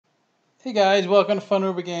Hey guys, welcome to Fun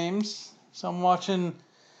Uber Games. So I'm watching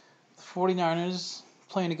the 49ers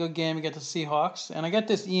playing a good game against the Seahawks, and I get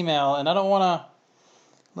this email, and I don't want to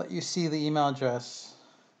let you see the email address,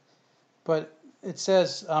 but it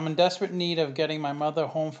says, I'm in desperate need of getting my mother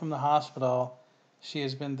home from the hospital. She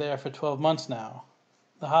has been there for 12 months now.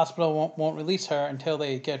 The hospital won't release her until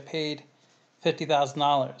they get paid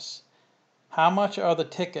 $50,000. How much are the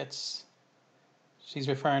tickets? She's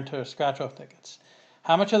referring to scratch-off tickets.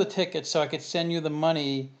 How much are the tickets so I could send you the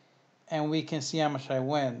money and we can see how much I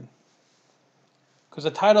win? Because the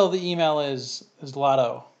title of the email is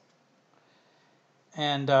Lotto.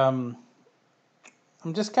 And I'm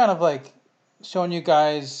just kind of like showing you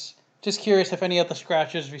guys, just curious if any of the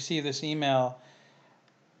scratchers receive this email.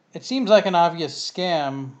 It seems like an obvious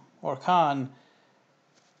scam or con,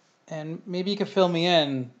 and maybe you could fill me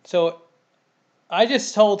in. So I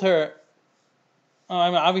just told her,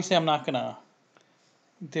 obviously I'm not gonna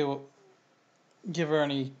give her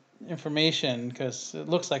any information because it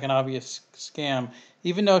looks like an obvious scam.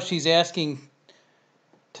 Even though she's asking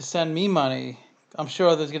to send me money, I'm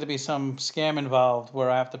sure there's going to be some scam involved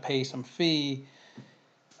where I have to pay some fee.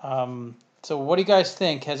 So what do you guys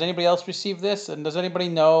think? Has anybody else received this? And does anybody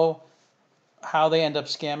know how they end up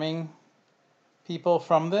scamming people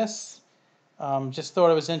from this? Just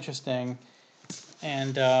thought it was interesting,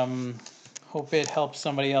 and hope it helps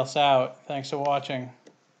somebody else out. Thanks for watching.